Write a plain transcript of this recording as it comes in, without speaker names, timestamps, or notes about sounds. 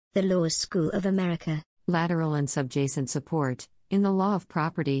The Law School of America. Lateral and subjacent support, in the law of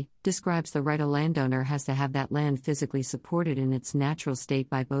property, describes the right a landowner has to have that land physically supported in its natural state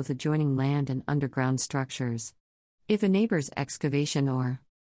by both adjoining land and underground structures. If a neighbor's excavation or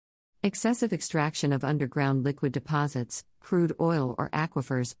excessive extraction of underground liquid deposits, crude oil or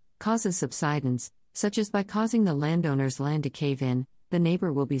aquifers, causes subsidence, such as by causing the landowner's land to cave in, the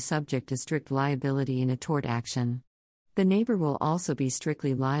neighbor will be subject to strict liability in a tort action. The neighbor will also be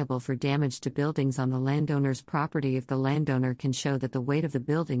strictly liable for damage to buildings on the landowner's property if the landowner can show that the weight of the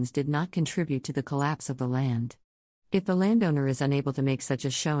buildings did not contribute to the collapse of the land. If the landowner is unable to make such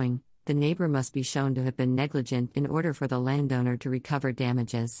a showing, the neighbor must be shown to have been negligent in order for the landowner to recover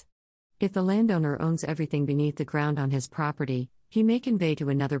damages. If the landowner owns everything beneath the ground on his property, he may convey to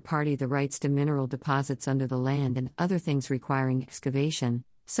another party the rights to mineral deposits under the land and other things requiring excavation,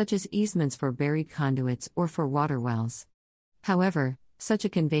 such as easements for buried conduits or for water wells. However, such a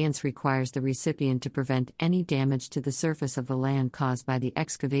conveyance requires the recipient to prevent any damage to the surface of the land caused by the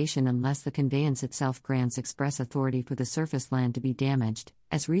excavation unless the conveyance itself grants express authority for the surface land to be damaged,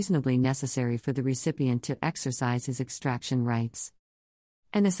 as reasonably necessary for the recipient to exercise his extraction rights.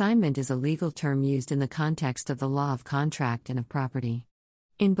 An assignment is a legal term used in the context of the law of contract and of property.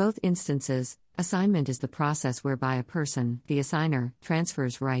 In both instances, assignment is the process whereby a person, the assigner,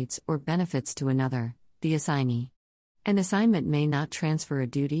 transfers rights or benefits to another, the assignee. An assignment may not transfer a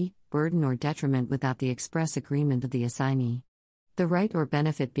duty, burden, or detriment without the express agreement of the assignee. The right or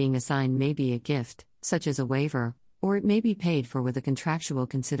benefit being assigned may be a gift, such as a waiver, or it may be paid for with a contractual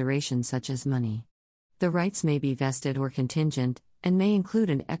consideration such as money. The rights may be vested or contingent, and may include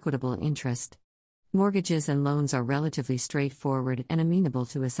an equitable interest. Mortgages and loans are relatively straightforward and amenable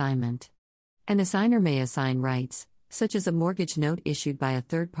to assignment. An assigner may assign rights, such as a mortgage note issued by a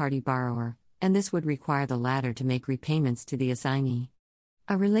third-party borrower, and this would require the latter to make repayments to the assignee.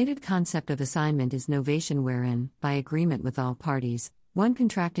 A related concept of assignment is novation, wherein, by agreement with all parties, one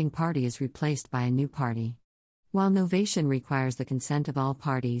contracting party is replaced by a new party. While novation requires the consent of all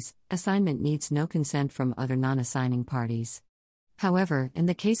parties, assignment needs no consent from other non-assigning parties. However, in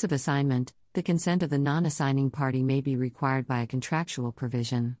the case of assignment, the consent of the non-assigning party may be required by a contractual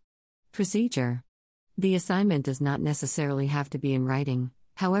provision. Procedure. The assignment does not necessarily have to be in writing,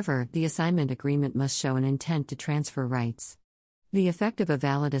 however, the assignment agreement must show an intent to transfer rights. The effect of a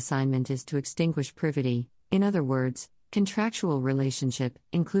valid assignment is to extinguish privity, in other words, contractual relationship,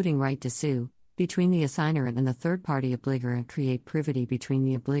 including right to sue, between the assigner and the third-party obligor and create privity between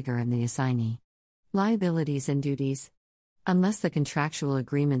the obligor and the assignee. Liabilities and duties. Unless the contractual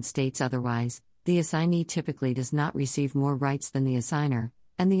agreement states otherwise, the assignee typically does not receive more rights than the assigner,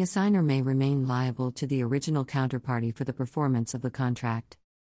 and the assigner may remain liable to the original counterparty for the performance of the contract.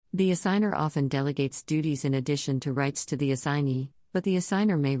 The assigner often delegates duties in addition to rights to the assignee, but the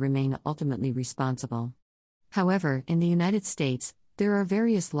assigner may remain ultimately responsible. However, in the United States, there are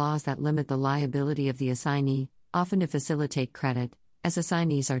various laws that limit the liability of the assignee, often to facilitate credit, as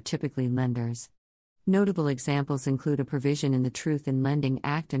assignees are typically lenders. Notable examples include a provision in the Truth in Lending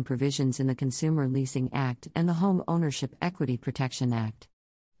Act and provisions in the Consumer Leasing Act and the Home Ownership Equity Protection Act.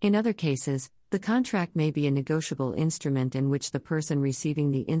 In other cases, the contract may be a negotiable instrument in which the person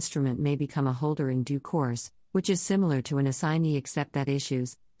receiving the instrument may become a holder in due course, which is similar to an assignee except that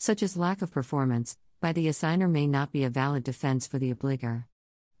issues, such as lack of performance, by the assigner may not be a valid defense for the obligor.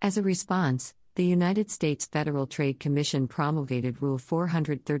 As a response, the United States Federal Trade Commission promulgated Rule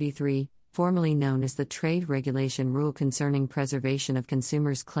 433, formerly known as the Trade Regulation Rule Concerning Preservation of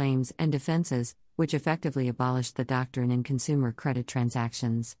Consumers' Claims and Defenses, which effectively abolished the doctrine in consumer credit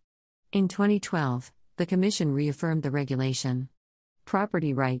transactions. In 2012, the Commission reaffirmed the regulation.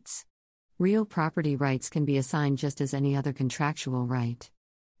 Property rights. Real property rights can be assigned just as any other contractual right.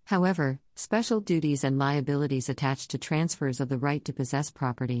 However, special duties and liabilities attach to transfers of the right to possess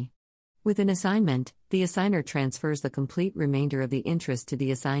property. With an assignment, the assigner transfers the complete remainder of the interest to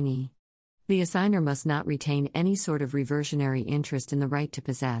the assignee. The assigner must not retain any sort of reversionary interest in the right to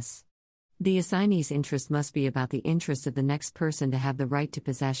possess. The assignee's interest must be about the interest of the next person to have the right to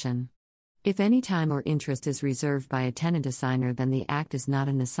possession. If any time or interest is reserved by a tenant assigner, then the act is not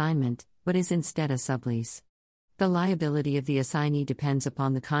an assignment, but is instead a sublease. The liability of the assignee depends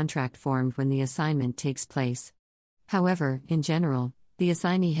upon the contract formed when the assignment takes place. However, in general, the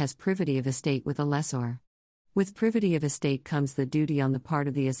assignee has privity of estate with a lessor. With privity of estate comes the duty on the part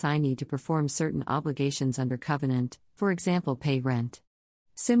of the assignee to perform certain obligations under covenant, for example, pay rent.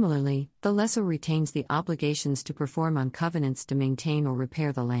 Similarly, the lessor retains the obligations to perform on covenants to maintain or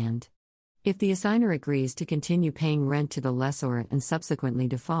repair the land. If the assigner agrees to continue paying rent to the lessor and subsequently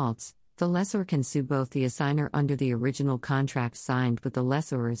defaults, The lessor can sue both the assigner under the original contract signed with the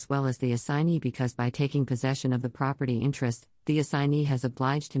lessor as well as the assignee because by taking possession of the property interest, the assignee has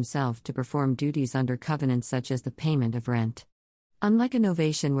obliged himself to perform duties under covenants such as the payment of rent. Unlike a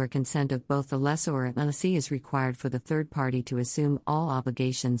novation where consent of both the lessor and lessee is required for the third party to assume all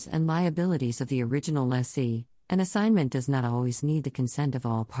obligations and liabilities of the original lessee, an assignment does not always need the consent of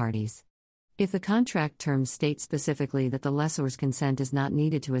all parties. If the contract terms state specifically that the lessor's consent is not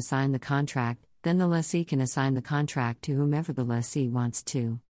needed to assign the contract, then the lessee can assign the contract to whomever the lessee wants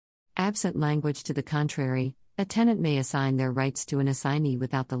to. Absent language to the contrary, a tenant may assign their rights to an assignee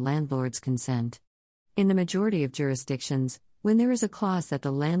without the landlord's consent. In the majority of jurisdictions, when there is a clause that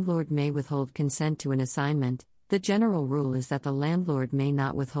the landlord may withhold consent to an assignment, the general rule is that the landlord may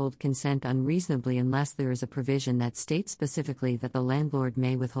not withhold consent unreasonably unless there is a provision that states specifically that the landlord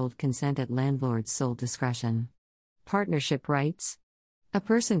may withhold consent at landlord's sole discretion. Partnership rights. A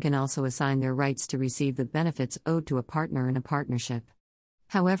person can also assign their rights to receive the benefits owed to a partner in a partnership.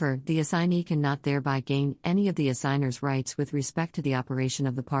 However, the assignee cannot thereby gain any of the assigner's rights with respect to the operation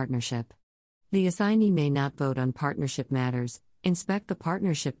of the partnership. The assignee may not vote on partnership matters, inspect the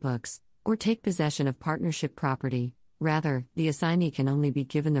partnership books, or take possession of partnership property. Rather, the assignee can only be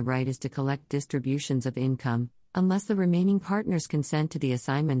given the right is to collect distributions of income, unless the remaining partners consent to the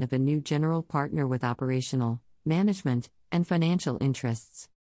assignment of a new general partner with operational, management, and financial interests.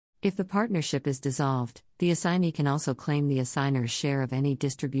 If the partnership is dissolved, the assignee can also claim the assigner's share of any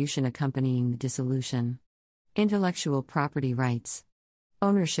distribution accompanying the dissolution. Intellectual property rights.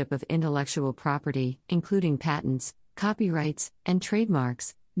 Ownership of intellectual property, including patents, copyrights, and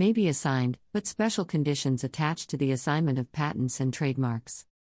trademarks, may be assigned, but special conditions attached to the assignment of patents and trademarks.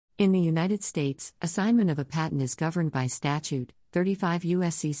 In the United States, assignment of a patent is governed by statute, 35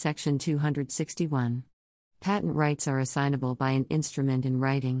 U.S.C. Section 261. Patent rights are assignable by an instrument in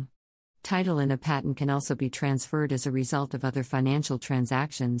writing. Title in a patent can also be transferred as a result of other financial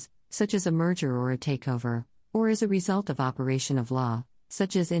transactions, such as a merger or a takeover, or as a result of operation of law,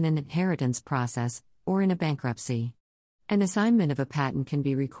 such as in an inheritance process, or in a bankruptcy. An assignment of a patent can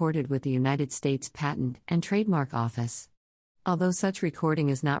be recorded with the United States Patent and Trademark Office. Although such recording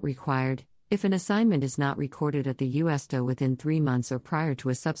is not required, if an assignment is not recorded at the USDO within 3 months or prior to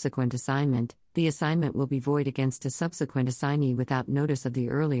a subsequent assignment, the assignment will be void against a subsequent assignee without notice of the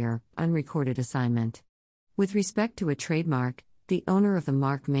earlier, unrecorded assignment. With respect to a trademark, the owner of the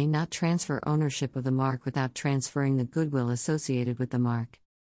mark may not transfer ownership of the mark without transferring the goodwill associated with the mark.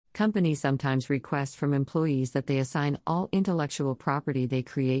 Companies sometimes request from employees that they assign all intellectual property they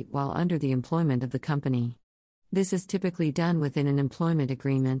create while under the employment of the company. This is typically done within an employment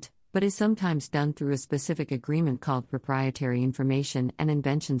agreement, but is sometimes done through a specific agreement called Proprietary Information and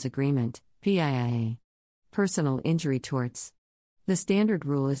Inventions Agreement, PIIA. Personal injury torts. The standard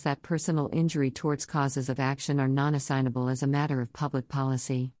rule is that personal injury torts causes of action are non-assignable as a matter of public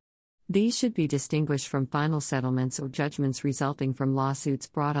policy. These should be distinguished from final settlements or judgments resulting from lawsuits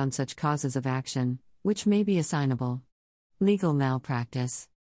brought on such causes of action, which may be assignable. Legal malpractice.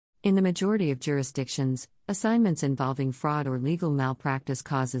 In the majority of jurisdictions, assignments involving fraud or legal malpractice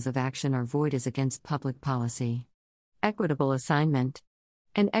causes of action are void as against public policy. Equitable assignment.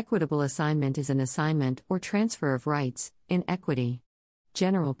 An equitable assignment is an assignment or transfer of rights, in equity.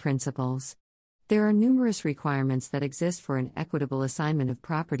 General principles. There are numerous requirements that exist for an equitable assignment of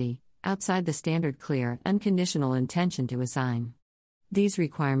property, outside the standard clear, unconditional intention to assign. These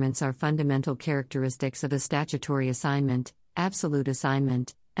requirements are fundamental characteristics of a statutory assignment, absolute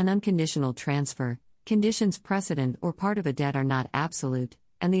assignment, an unconditional transfer, conditions precedent or part of a debt are not absolute,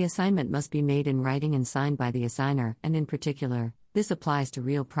 and the assignment must be made in writing and signed by the assigner, and in particular, this applies to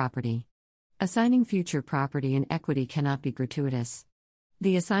real property. Assigning future property in equity cannot be gratuitous.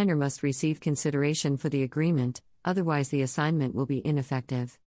 The assigner must receive consideration for the agreement, otherwise the assignment will be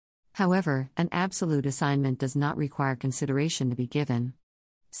ineffective. However, an absolute assignment does not require consideration to be given.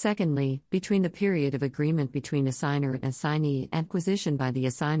 Secondly, between the period of agreement between assigner and assignee and acquisition by the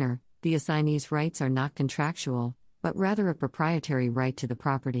assigner, the assignee's rights are not contractual, but rather a proprietary right to the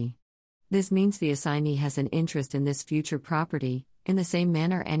property. This means the assignee has an interest in this future property, in the same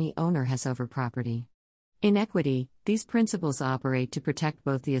manner any owner has over property. In equity, these principles operate to protect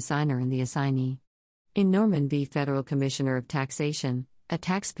both the assigner and the assignee. In Norman v. Federal Commissioner of Taxation, a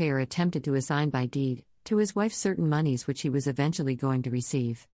taxpayer attempted to assign by deed to his wife certain monies which he was eventually going to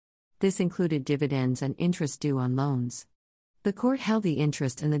receive. This included dividends and interest due on loans. The court held the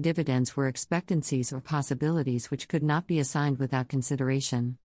interest and the dividends were expectancies or possibilities which could not be assigned without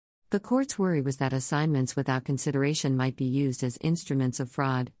consideration. The court's worry was that assignments without consideration might be used as instruments of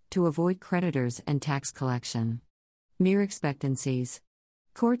fraud, to avoid creditors and tax collection. Mere expectancies.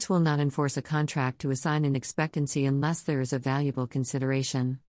 Courts will not enforce a contract to assign an expectancy unless there is a valuable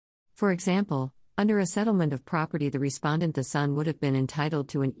consideration. For example, under a settlement of property, the respondent, the son, would have been entitled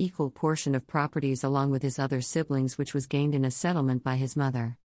to an equal portion of properties along with his other siblings, which was gained in a settlement by his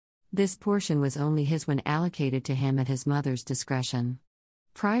mother. This portion was only his when allocated to him at his mother's discretion.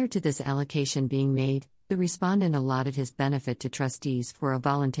 Prior to this allocation being made, the respondent allotted his benefit to trustees for a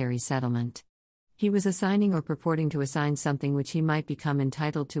voluntary settlement. He was assigning or purporting to assign something which he might become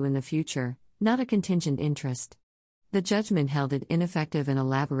entitled to in the future, not a contingent interest. The judgment held it ineffective and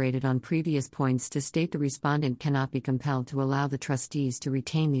elaborated on previous points to state the respondent cannot be compelled to allow the trustees to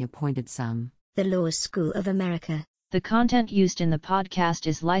retain the appointed sum. The Law School of America. The content used in the podcast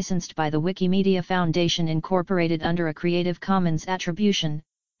is licensed by the Wikimedia Foundation Incorporated under a Creative Commons Attribution,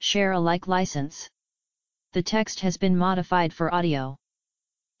 Share Alike license. The text has been modified for audio.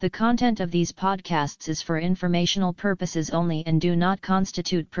 The content of these podcasts is for informational purposes only and do not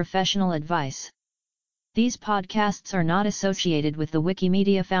constitute professional advice. These podcasts are not associated with the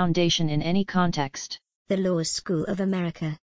Wikimedia Foundation in any context. The Law School of America.